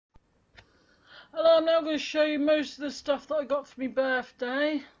Hello, I'm now going to show you most of the stuff that I got for my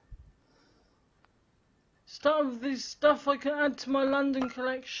birthday. Start with this stuff I can add to my London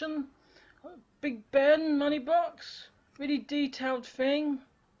collection. Big Ben money box, really detailed thing.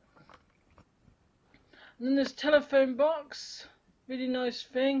 And then there's telephone box, really nice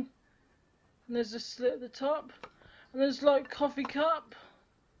thing. And there's a slit at the top. And there's like coffee cup,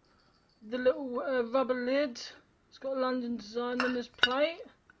 the little rubber lid. It's got a London design. Then there's plate,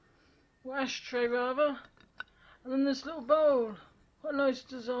 or ashtray rather. And then this little bowl, what a nice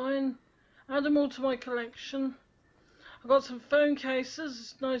design. Add them all to my collection. I've got some phone cases,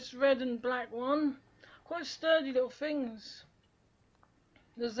 this nice red and black one. Quite sturdy little things.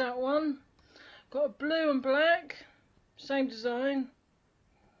 There's that one. Got a blue and black, same design.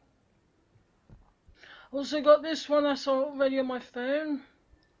 Also got this one that's already on my phone,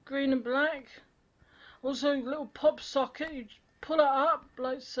 green and black. Also a little pop socket, you pull it up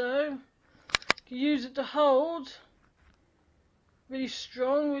like so. You use it to hold, really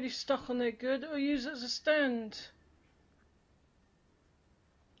strong, really stuck on there good, or use it as a stand,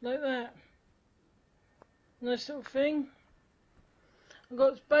 like that. Nice little thing. I've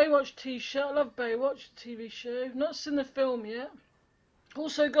got this Baywatch t-shirt, I love Baywatch, the TV show, not seen the film yet.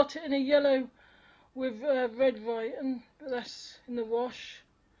 Also got it in a yellow with red writing, but that's in the wash,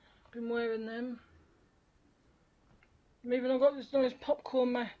 been wearing them. And even I've got this nice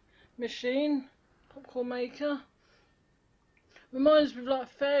popcorn machine. Popcorn maker. Reminds me of like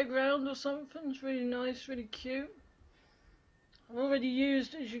a fairground or something. It's really nice, really cute. I've already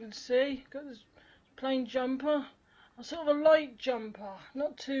used it, as you can see. Got this plain jumper. A sort of a light jumper,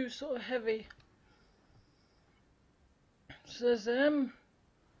 not too sort of heavy. So there's them.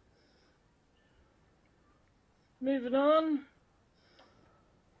 Moving on.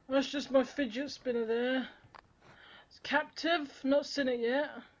 That's just my fidget spinner there. It's Captive, not seen it yet.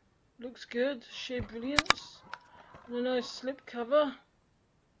 Looks good, sheer brilliance. And a nice slip cover.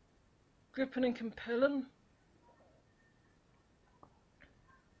 Gripping and compelling.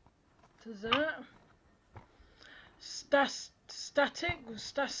 There's that. Static, or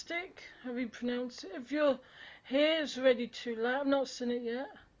Stastic, however you pronounce it. If you're here, it's already too late. I've not seen it yet.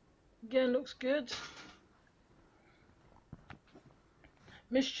 Again, looks good.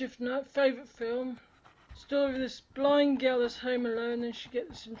 Mischief Night, favourite film. Story of this blind girl that's home alone and she gets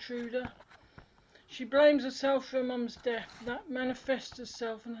this intruder. She blames herself for her mum's death. That manifests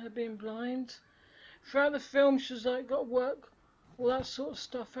itself in her being blind. Throughout the film she's like got to work all that sort of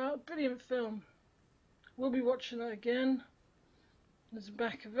stuff out. Brilliant film. We'll be watching that again. There's the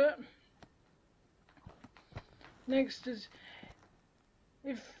back of it. Next is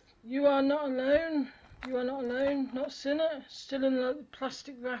If You Are Not Alone. You Are Not Alone. Not seen it. Still in like the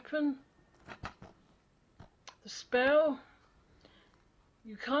plastic wrapping. The Spell.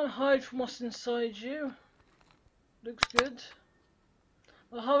 You Can't Hide from What's Inside You. Looks good.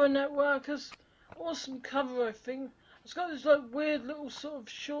 The Horror Networkers. Awesome cover, I think. It's got these like weird little sort of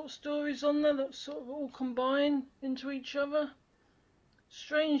short stories on there that sort of all combine into each other.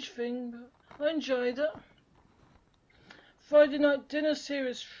 Strange thing, but I enjoyed it. Friday Night Dinner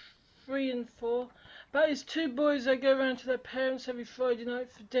series 3 and 4. About these two boys that go around to their parents every Friday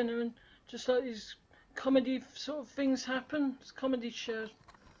night for dinner, and just like these comedy sort of things happen. It's comedy shows.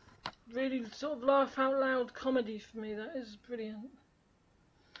 Really sort of laugh out loud comedy for me. That is brilliant.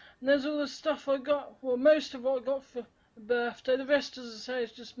 And there's all the stuff I got. Well, most of what I got for the birthday. The rest, as I say,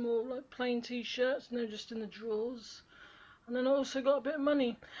 is just more like plain t-shirts. And they're just in the drawers. And then I also got a bit of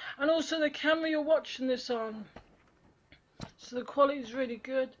money. And also the camera you're watching this on. So the quality is really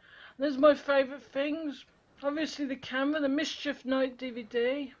good. And there's my favourite things. Obviously the camera, the Mischief Night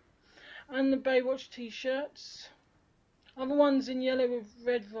DVD. And the Baywatch t-shirts. Other ones in yellow with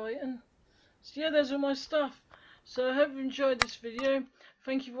red writing. So yeah, there's all my stuff. So I hope you enjoyed this video.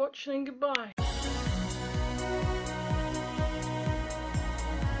 Thank you for watching and goodbye.